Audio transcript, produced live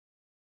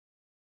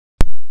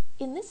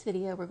In this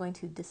video, we're going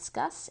to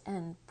discuss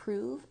and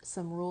prove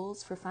some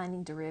rules for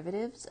finding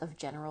derivatives of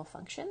general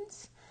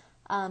functions,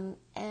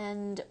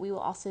 and we will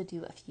also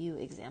do a few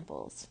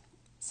examples.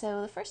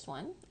 So the first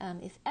one,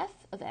 if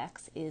f of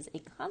x is a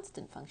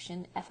constant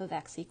function, f of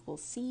x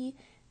equals c,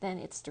 then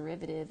its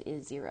derivative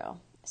is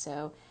 0.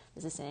 So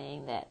this is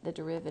saying that the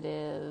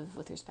derivative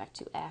with respect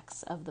to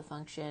x of the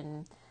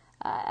function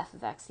f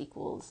of x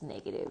equals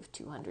negative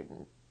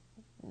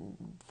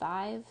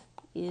 205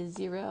 is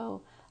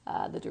 0.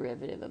 The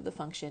derivative of the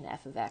function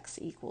f of x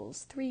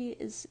equals 3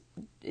 is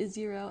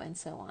 0, and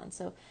so on.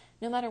 So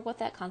no matter what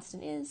that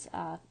constant is,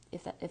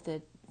 if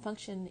the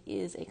function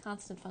is a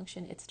constant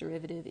function, its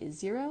derivative is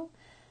 0.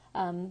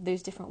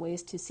 There's different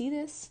ways to see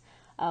this.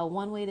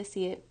 One way to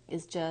see it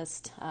is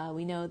just,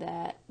 we know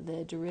that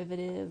the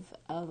derivative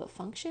of a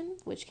function,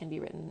 which can be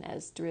written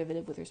as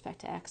derivative with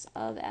respect to x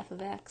of f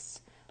of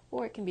x,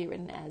 or it can be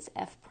written as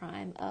f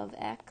prime of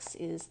x,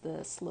 is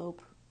the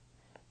slope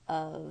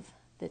of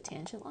the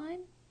tangent line.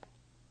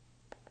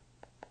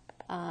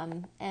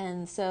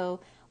 And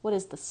so what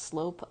is the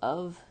slope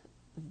of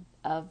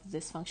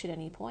this function at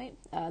any point?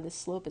 The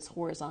slope is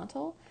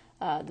horizontal.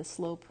 The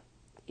slope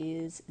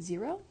is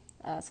 0.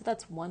 So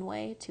that's one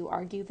way to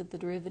argue that the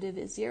derivative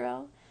is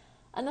 0.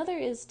 Another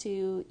is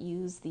to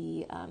use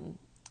the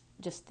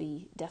just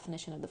the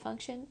definition of the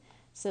function.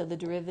 So the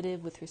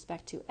derivative with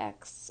respect to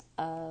x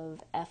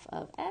of f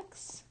of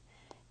x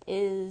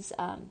is,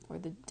 or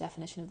the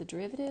definition of the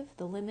derivative,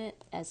 the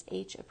limit as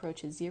h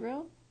approaches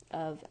 0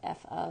 of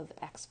f of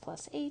x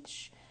plus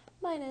h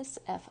minus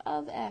f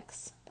of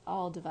x,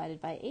 all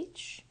divided by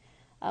h.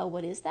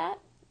 What is that?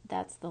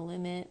 That's the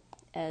limit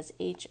as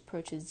h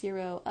approaches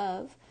 0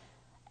 of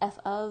f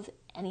of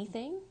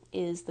anything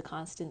is the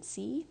constant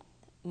c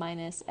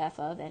minus f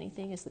of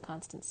anything is the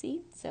constant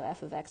c. So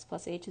f of x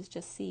plus h is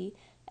just c.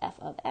 F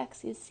of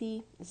x is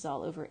c. This is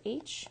all over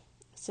h.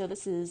 So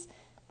this is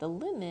the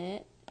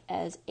limit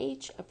as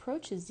h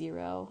approaches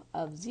 0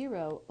 of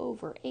 0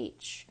 over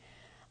h.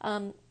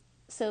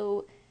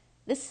 So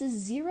this is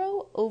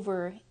 0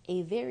 over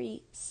a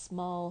very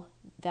small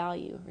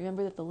value.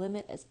 Remember that the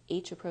limit as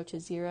h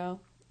approaches 0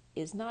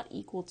 is not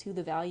equal to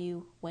the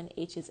value when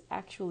h is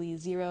actually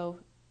 0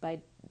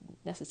 by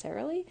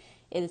necessarily.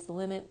 It is the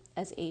limit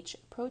as h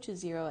approaches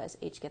 0 as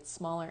h gets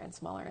smaller and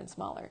smaller and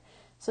smaller.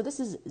 So this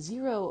is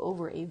 0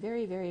 over a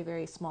very, very,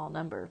 very small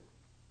number.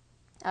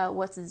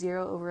 What's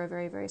 0 over a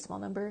very, very small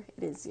number?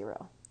 It is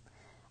 0.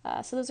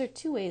 So those are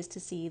two ways to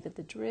see that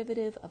the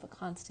derivative of a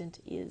constant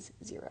is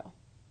 0.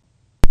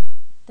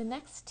 The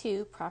next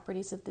two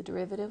properties of the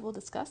derivative we'll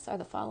discuss are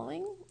the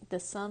following: the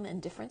sum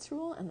and difference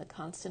rule and the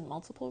constant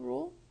multiple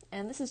rule.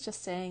 And this is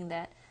just saying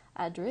that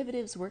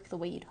derivatives work the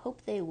way you'd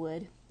hope they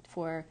would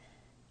for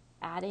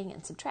adding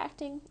and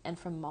subtracting and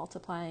from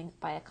multiplying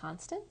by a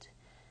constant.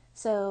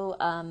 So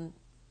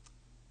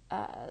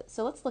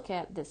let's look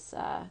at this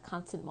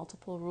constant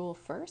multiple rule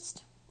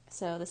first.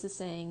 So this is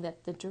saying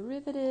that the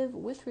derivative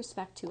with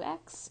respect to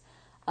x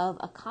of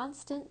a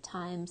constant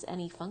times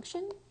any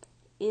function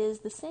is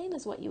the same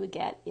as what you would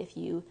get if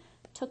you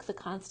took the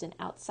constant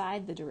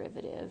outside the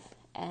derivative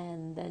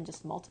and then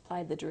just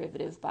multiplied the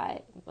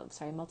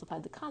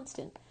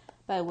constant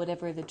by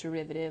whatever the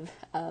derivative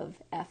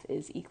of f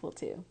is equal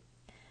to.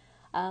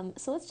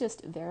 So let's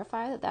just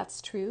verify that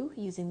that's true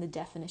using the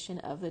definition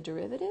of the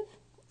derivative.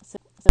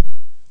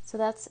 So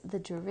that's the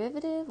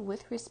derivative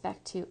with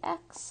respect to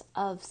x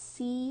of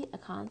c, a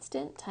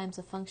constant, times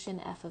a function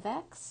f of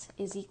x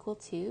is equal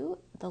to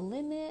the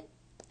limit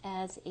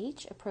as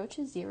h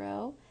approaches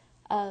 0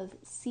 of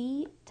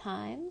c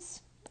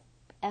times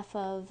f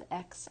of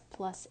x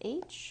plus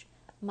h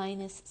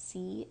minus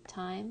c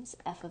times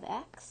f of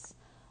x,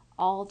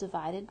 all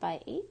divided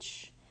by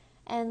h.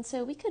 And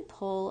so we could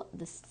pull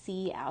the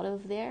c out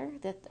of there,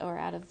 or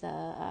out of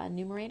the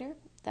numerator.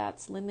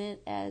 That's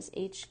limit as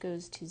h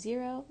goes to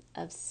 0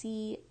 of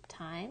c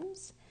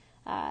times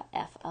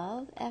f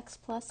of x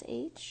plus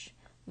h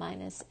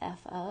minus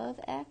f of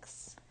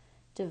x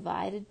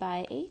divided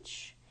by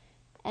h.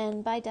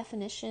 And by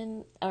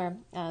definition,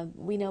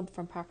 we know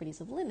from properties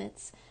of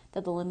limits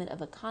that the limit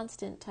of a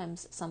constant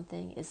times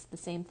something is the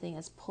same thing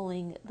as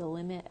pulling the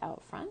limit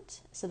out front.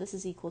 So this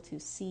is equal to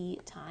c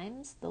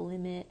times the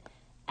limit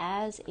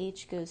as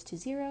h goes to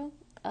 0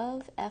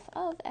 of f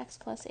of x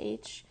plus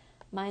h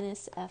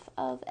minus f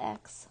of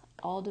x,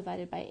 all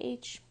divided by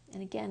h.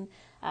 And again,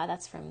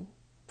 that's from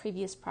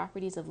previous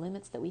properties of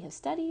limits that we have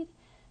studied.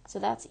 So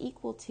that's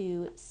equal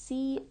to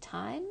c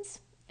times,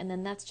 and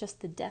then that's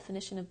just the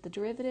definition of the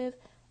derivative,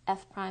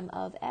 f prime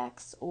of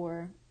x,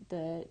 or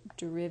the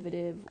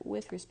derivative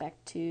with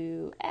respect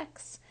to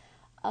x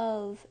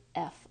of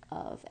f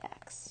of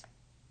x.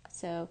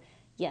 So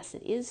yes,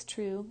 it is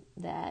true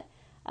that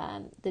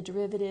the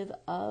derivative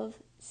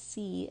of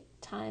c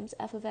times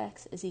f of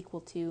x is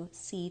equal to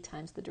c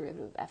times the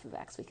derivative of f of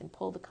x. We can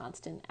pull the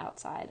constant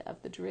outside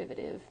of the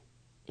derivative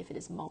if it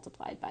is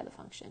multiplied by the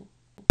function.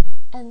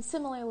 And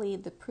similarly,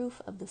 the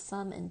proof of the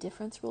sum and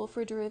difference rule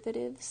for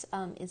derivatives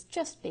is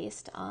just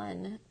based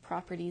on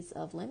properties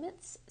of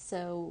limits.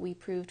 So we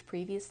proved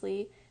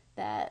previously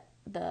that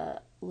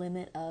the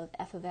limit of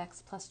f of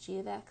x plus g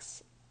of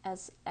x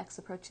as x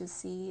approaches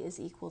c is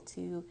equal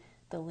to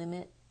the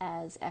limit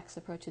as x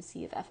approaches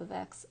c of f of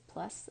x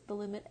plus the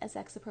limit as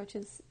x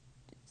approaches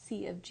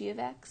c of g of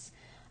x.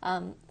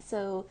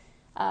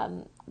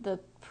 The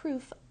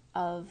proof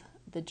of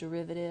the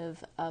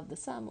derivative of the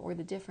sum or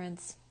the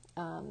difference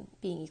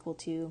being equal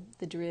to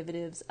the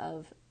derivatives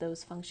of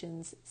those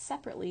functions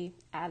separately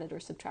added or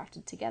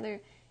subtracted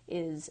together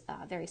is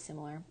very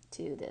similar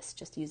to this,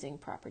 just using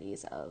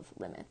properties of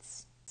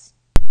limits.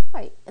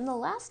 Right, in the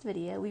last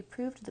video, we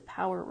proved the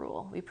power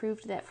rule. We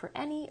proved that for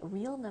any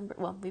real number,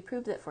 we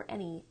proved that for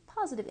any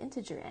positive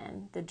integer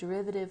n, the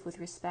derivative with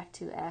respect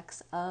to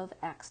x of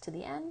x to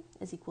the n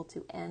is equal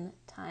to n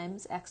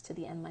times x to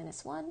the n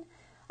minus 1.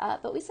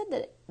 But we said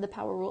that the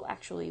power rule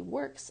actually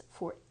works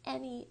for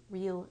any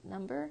real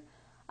number.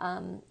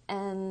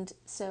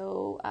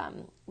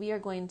 We are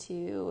going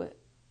to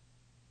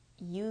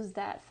use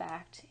that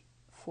fact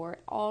for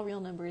all real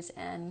numbers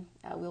n.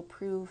 We'll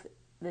prove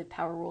the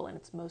power rule in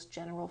its most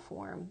general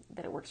form,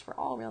 that it works for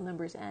all real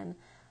numbers n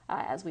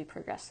as we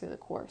progress through the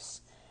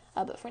course.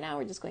 But for now,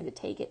 we're just going to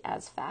take it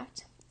as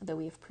fact, though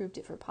we have proved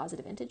it for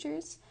positive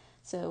integers.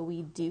 So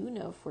we do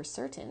know for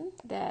certain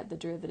that the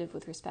derivative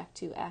with respect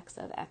to x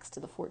of x to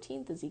the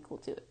 14th is equal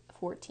to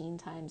 14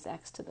 times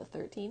x to the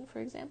 13, for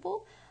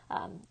example,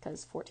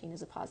 because 14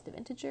 is a positive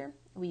integer.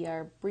 We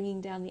are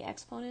bringing down the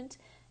exponent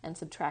and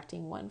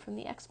subtracting 1 from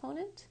the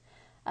exponent.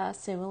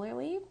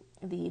 Similarly,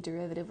 the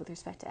derivative with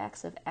respect to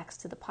x of x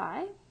to the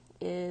pi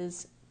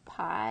is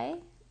pi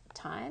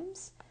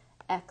times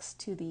x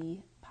to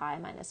the pi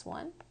minus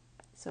 1.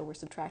 So we're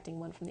subtracting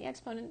 1 from the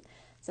exponent,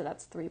 so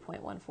that's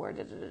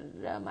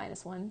 3.14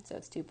 minus 1, so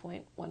it's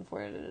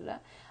 2.14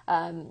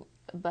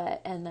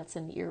 and that's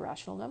an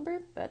irrational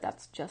number, but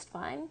that's just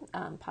fine.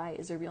 Pi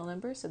is a real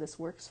number, so this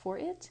works for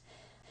it.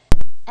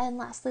 And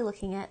lastly,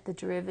 looking at the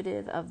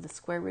derivative of the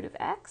square root of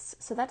x.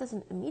 So that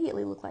doesn't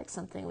immediately look like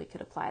something we could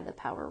apply the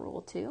power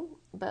rule to,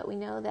 but we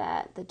know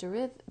that the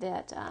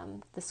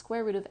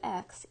square root of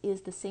x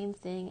is the same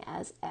thing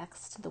as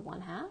x to the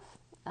 1/2.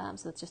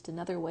 So that's just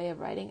another way of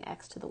writing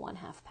x to the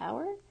 1/2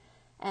 power.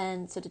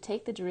 And so to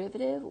take the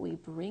derivative, we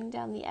bring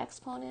down the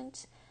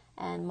exponent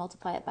and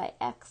multiply it by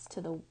x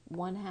to the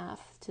 1/2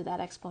 to that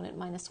exponent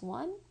minus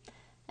 1.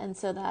 And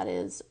so that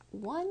is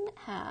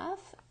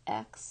 1/2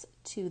 x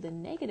to the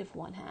negative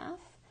 1/2.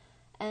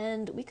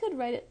 And we could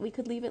write it, we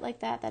could leave it like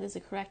that. That is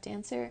a correct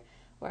answer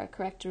or a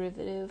correct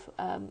derivative.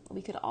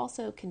 We could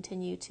also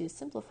continue to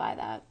simplify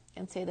that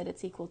and say that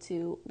it's equal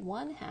to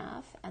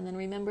 1/2. And then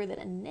remember that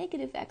a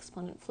negative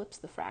exponent flips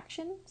the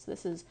fraction. So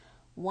this is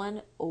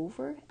 1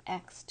 over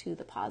x to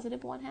the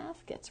positive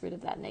 1/2, gets rid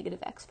of that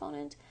negative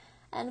exponent.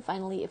 And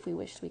finally, if we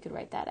wished, we could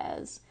write that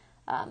as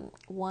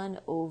 1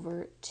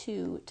 over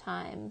 2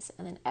 times,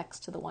 and then x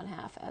to the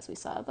 1/2, as we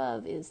saw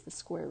above, is the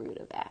square root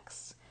of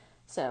x.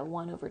 So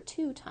 1 over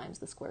 2 times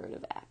the square root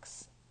of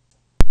x.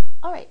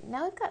 All right,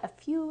 now we've got a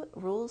few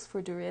rules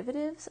for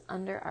derivatives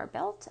under our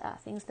belt,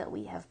 things that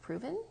we have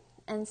proven.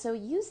 And so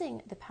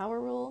using the power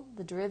rule,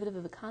 the derivative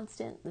of a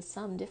constant, the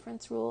sum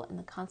difference rule, and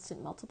the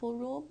constant multiple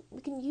rule,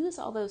 we can use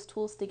all those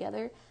tools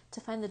together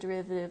to find the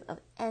derivative of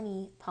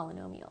any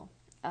polynomial.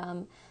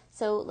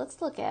 So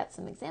let's look at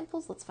some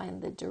examples. Let's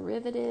find the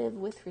derivative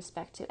with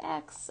respect to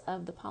x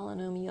of the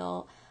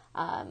polynomial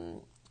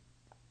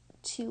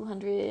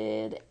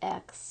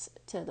 200x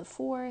to the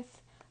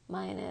 4th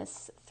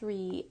minus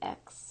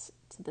 3x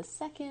to the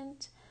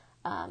 2nd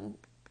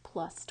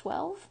plus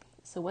 12.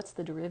 So what's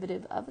the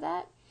derivative of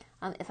that?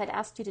 If I'd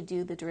asked you to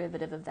do the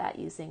derivative of that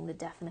using the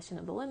definition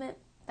of the limit,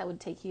 that would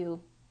take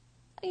you,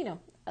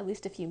 at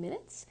least a few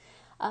minutes.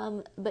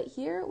 But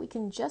here we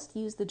can just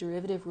use the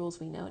derivative rules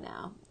we know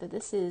now, that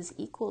this is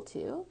equal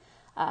to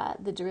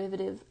the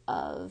derivative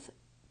of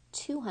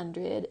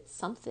 200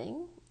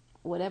 something,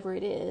 whatever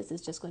it is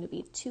just going to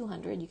be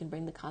 200, you can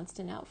bring the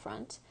constant out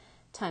front,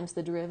 times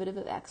the derivative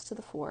of x to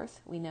the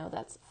 4th. We know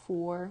that's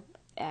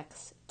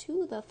 4x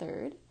to the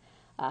 3rd.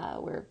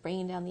 We're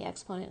bringing down the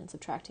exponent and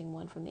subtracting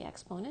 1 from the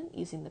exponent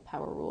using the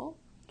power rule,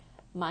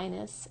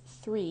 minus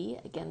 3,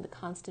 again the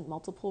constant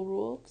multiple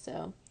rule,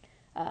 so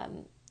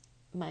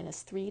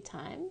minus 3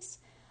 times.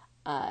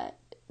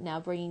 Now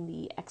bringing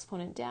the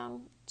exponent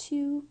down,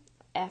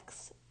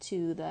 2x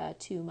to the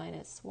 2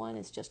 minus 1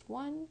 is just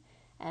 1,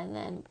 and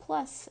then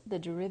plus the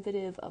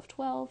derivative of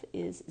 12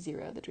 is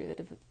 0. The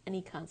derivative of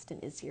any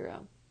constant is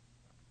 0.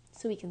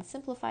 So we can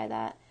simplify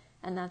that,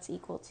 and that's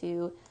equal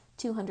to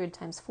 200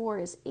 times 4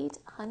 is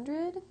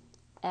 800,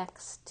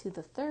 x to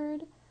the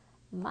 3rd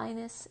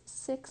minus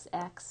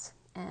 6x,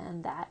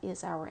 and that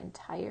is our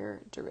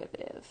entire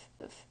derivative.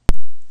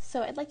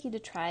 So I'd like you to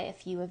try a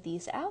few of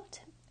these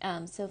out.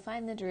 So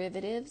find the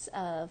derivatives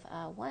of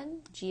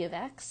 1, g of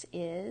x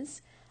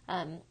is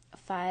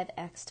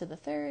 5x to the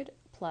 3rd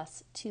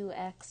plus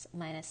 2x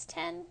minus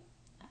 10.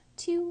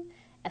 2,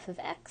 f of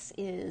x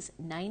is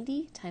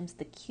 90 times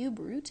the cube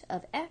root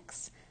of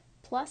x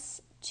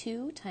plus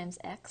 2 times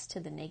x to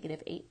the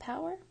negative 8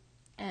 power.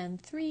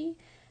 And 3,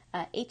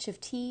 h of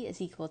t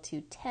is equal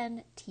to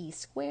 10t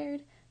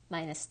squared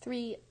minus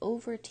 3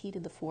 over t to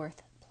the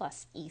fourth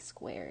plus e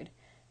squared.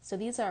 So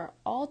these are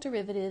all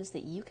derivatives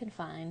that you can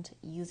find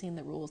using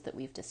the rules that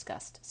we've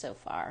discussed so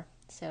far.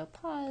 So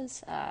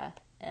pause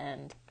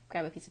and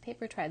grab a piece of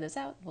paper, try those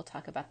out. We'll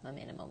talk about them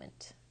in a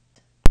moment.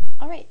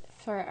 All right,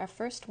 for our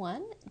first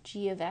one,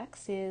 g of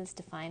x is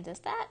defined as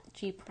that.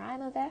 G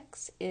prime of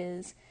x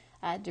is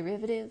a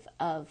derivative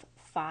of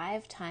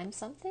 5 times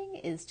something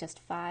is just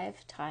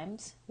 5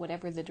 times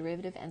whatever the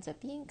derivative ends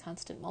up being,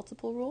 constant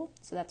multiple rule.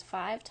 So that's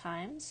 5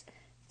 times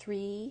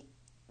 3,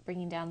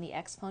 bringing down the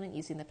exponent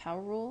using the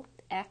power rule.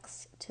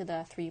 X to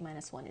the 3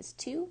 minus 1 is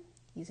 2,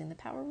 using the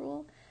power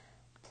rule,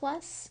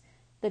 plus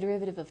the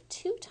derivative of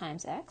 2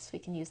 times x. We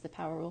can use the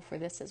power rule for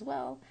this as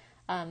well.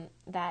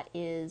 That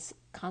is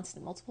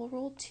constant multiple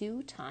rule,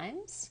 2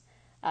 times,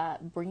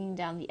 bringing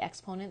down the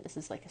exponent, this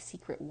is like a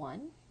secret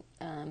 1,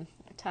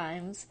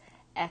 times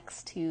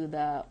x to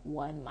the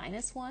 1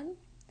 minus 1,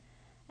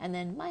 and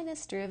then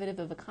minus derivative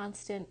of a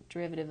constant,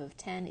 derivative of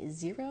 10 is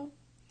 0,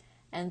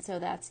 and so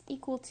that's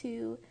equal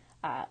to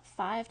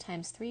 5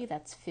 times 3,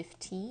 that's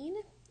 15,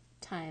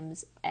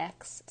 times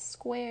x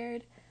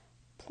squared,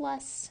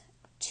 plus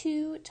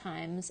 2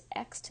 times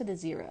x to the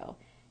 0.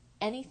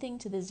 Anything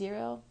to the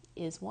 0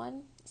 is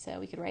 1, so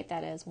we could write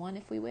that as 1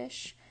 if we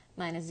wish,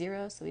 minus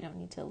 0, so we don't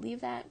need to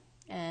leave that,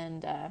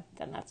 and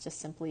then that's just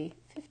simply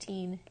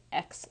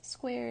 15x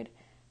squared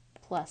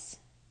plus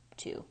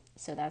 2.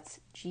 So that's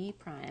g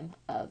prime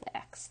of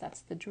x.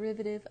 That's the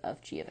derivative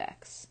of g of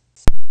x.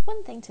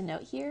 One thing to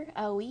note here,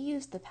 we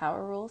used the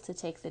power rule to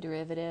take the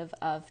derivative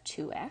of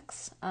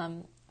 2x,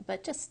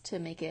 but just to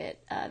make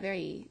it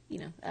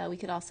we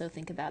could also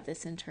think about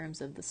this in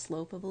terms of the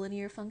slope of a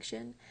linear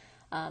function.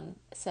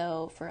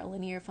 So for a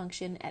linear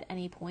function at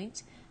any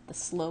point, the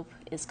slope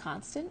is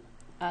constant.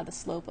 The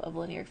slope of a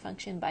linear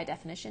function by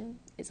definition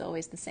is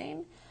always the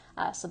same.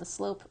 So the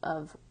slope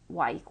of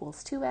y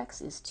equals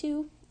 2x is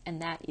 2,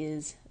 and that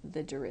is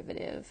the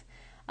derivative.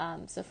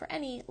 So for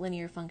any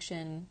linear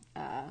function,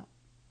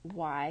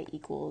 y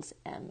equals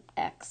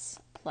mx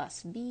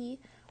plus b,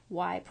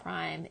 y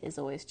prime is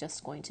always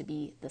just going to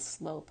be the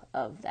slope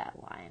of that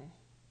line.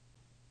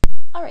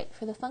 All right,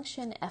 for the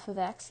function f of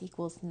x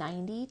equals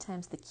 90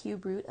 times the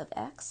cube root of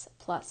x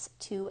plus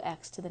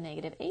 2x to the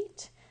negative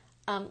 8.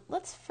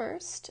 Let's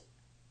first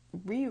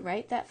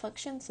rewrite that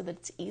function so that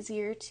it's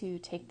easier to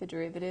take the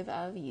derivative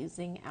of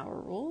using our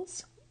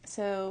rules.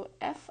 So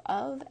f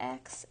of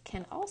x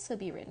can also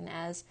be written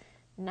as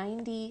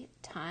 90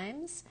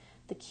 times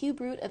the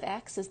cube root of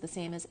x is the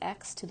same as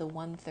x to the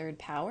 1/3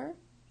 power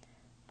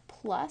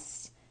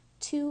plus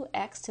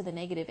 2x to the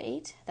negative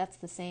 8. That's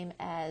the same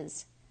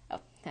as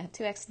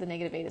 2x to the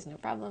negative 8 is no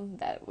problem,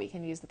 that we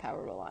can use the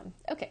power rule on.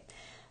 Okay,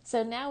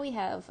 so now we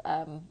have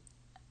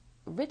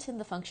written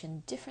the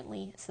function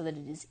differently so that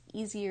it is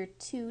easier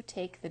to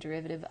take the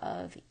derivative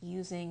of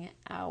using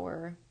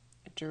our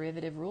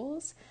derivative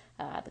rules,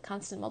 the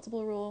constant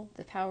multiple rule,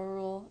 the power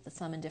rule, the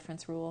sum and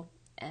difference rule,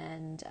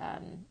 and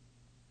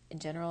in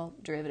general,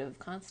 derivative of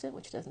constant,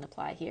 which doesn't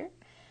apply here.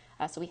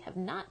 So we have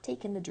not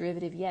taken the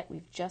derivative yet,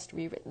 we've just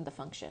rewritten the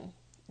function.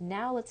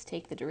 Now let's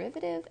take the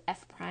derivative.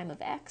 F prime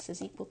of x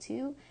is equal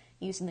to,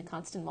 using the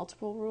constant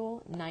multiple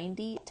rule,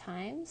 90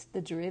 times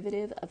the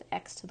derivative of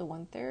x to the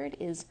 1/3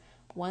 is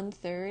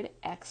 1/3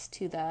 x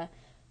to the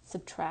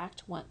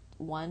subtract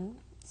 1,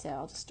 so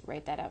I'll just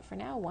write that out for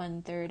now,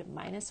 1/3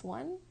 minus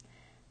 1,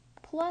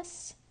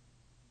 plus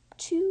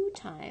 2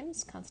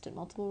 times, constant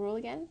multiple rule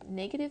again,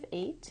 negative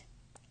 8,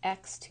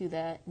 x to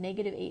the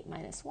negative 8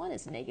 minus 1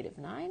 is negative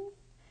 9,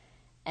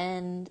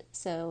 and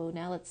so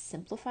now let's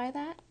simplify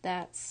that.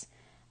 That's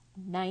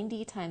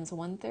 90 times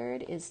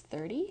 1/3 is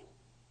 30,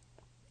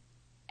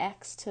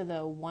 x to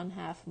the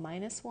 1/2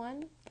 minus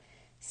 1,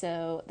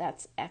 so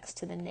that's x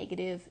to the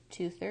negative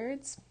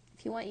 2/3.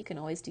 If you want, you can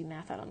always do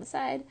math out on the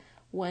side.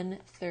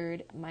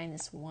 1/3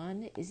 minus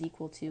 1 is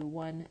equal to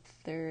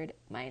 1/3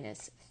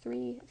 minus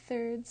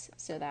 3/3,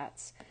 so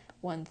that's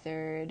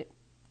 1/3,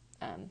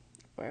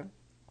 or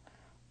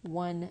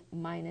 1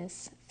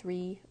 minus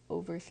 3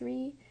 over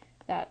 3,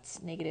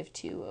 that's negative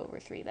 2 over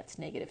 3, that's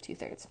negative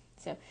 2/3.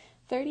 So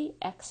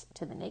 30x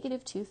to the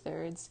negative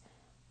 2/3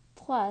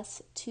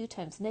 plus 2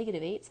 times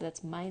negative 8, so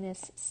that's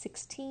minus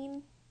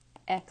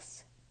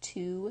 16x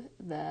to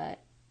the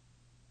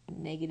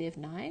negative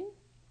 9.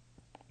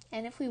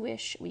 And if we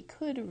wish, we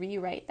could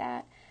rewrite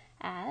that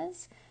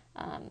as,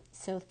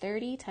 so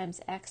 30 times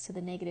x to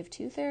the negative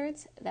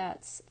 2/3,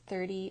 that's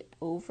 30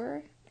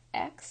 over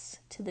x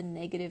to the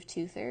negative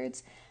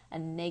 2/3. A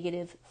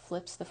negative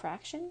flips the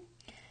fraction.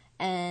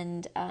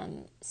 And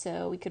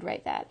so we could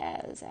write that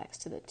as x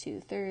to the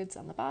 2/3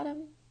 on the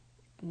bottom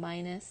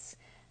minus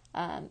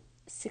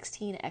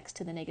 16x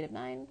to the negative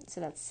 9.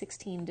 So that's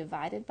 16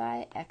 divided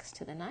by x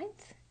to the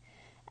 9th.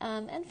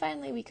 And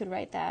finally, we could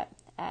write that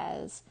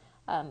as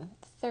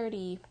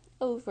 30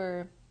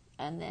 over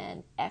and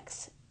then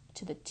x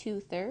to the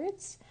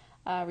 2/3.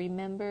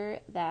 Remember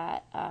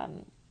that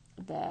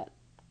the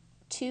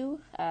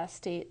 2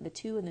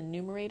 in the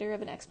numerator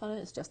of an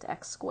exponent is just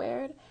x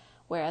squared,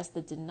 whereas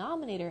the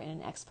denominator in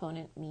an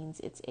exponent means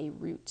it's a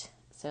root.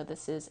 So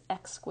this is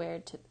x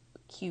squared to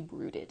cube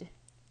rooted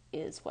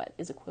is what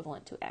is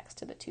equivalent to x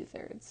to the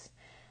 2/3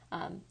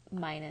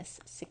 minus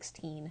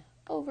 16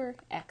 over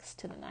x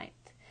to the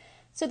 9th.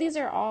 So these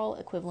are all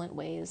equivalent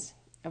ways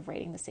of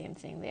writing the same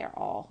thing. They are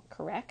all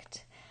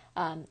correct,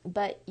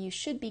 but you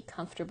should be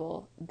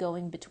comfortable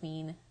going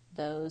between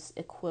those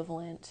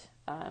equivalent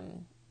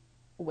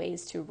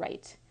ways to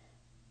write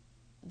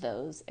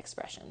those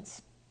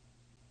expressions.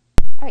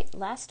 All right,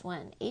 last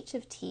one. H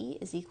of t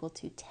is equal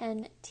to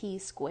 10t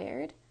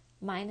squared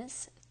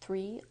minus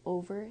 3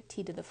 over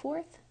t to the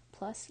 4th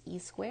plus e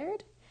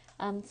squared.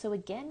 So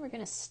again, we're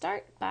going to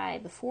start by,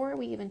 before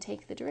we even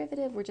take the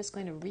derivative, we're just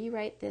going to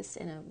rewrite this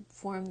in a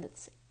form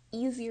that's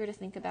easier to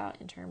think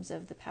about in terms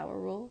of the power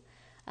rule.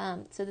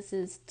 So this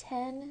is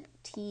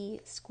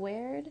 10t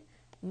squared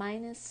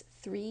minus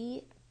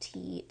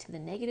 3t to the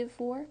negative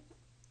 4.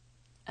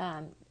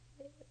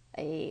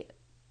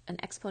 An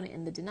exponent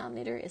in the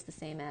denominator is the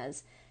same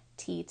as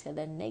t to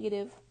the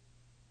negative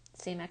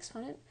same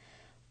exponent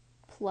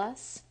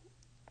plus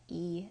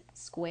e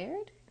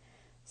squared.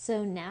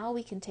 So now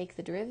we can take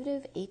the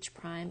derivative. H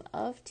prime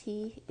of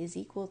t is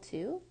equal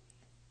to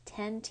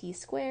 10t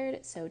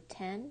squared, so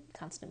 10,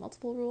 constant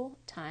multiple rule,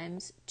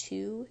 times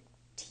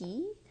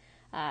 2t.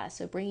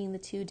 So bringing the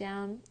 2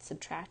 down,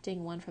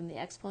 subtracting 1 from the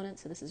exponent,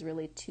 so this is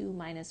really 2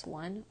 minus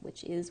 1,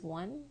 which is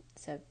 1,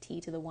 so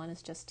t to the 1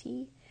 is just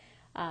t,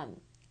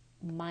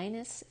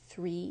 minus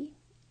 3,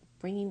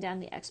 bringing down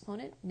the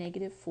exponent,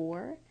 negative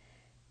 4,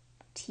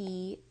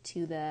 t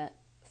to the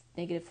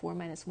negative 4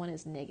 minus 1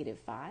 is negative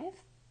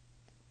 5,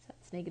 so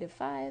that's negative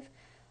 5,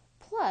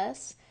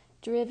 plus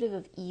derivative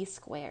of e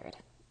squared.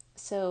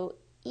 So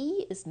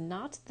e is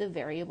not the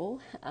variable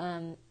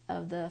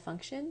of the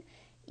function.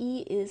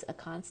 E is a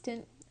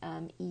constant.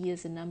 E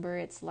is a number.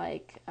 It's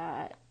like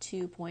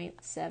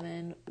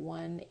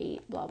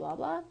 2.718 blah, blah,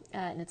 blah.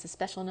 And it's a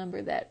special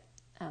number that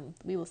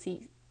we will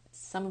see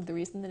some of the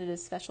reason that it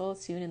is special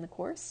soon in the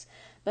course.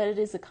 But it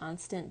is a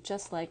constant,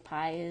 just like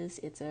pi is.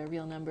 It's a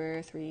real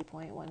number,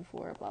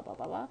 3.14, blah, blah,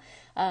 blah, blah.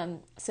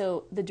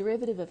 So the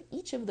derivative of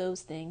each of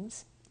those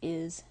things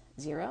is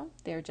 0.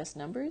 They're just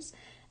numbers.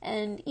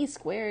 And e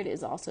squared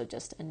is also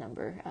just a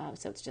number,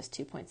 so it's just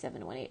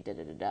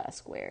 2.718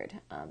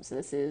 squared. So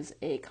this is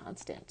a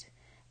constant.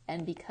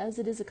 And because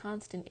it is a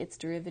constant, its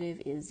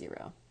derivative is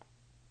 0.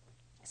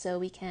 So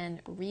we can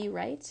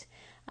rewrite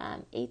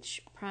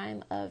h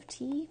prime of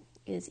t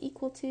is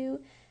equal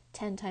to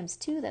 10 times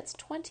 2, that's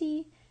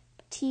 20,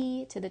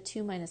 t to the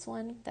 2 minus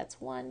 1,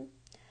 that's 1,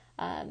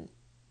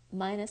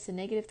 minus a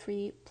negative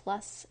 3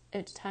 plus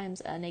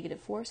times a negative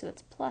 4, so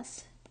that's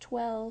plus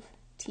 12,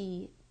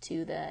 t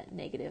to the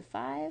negative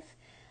 5,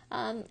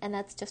 and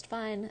that's just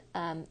fine.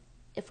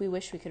 If we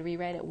wish, we could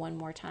rewrite it one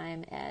more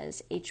time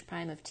as h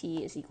prime of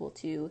t is equal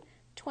to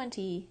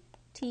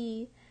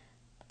 20t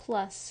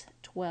plus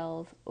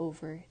 12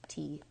 over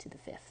t to the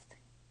 5th.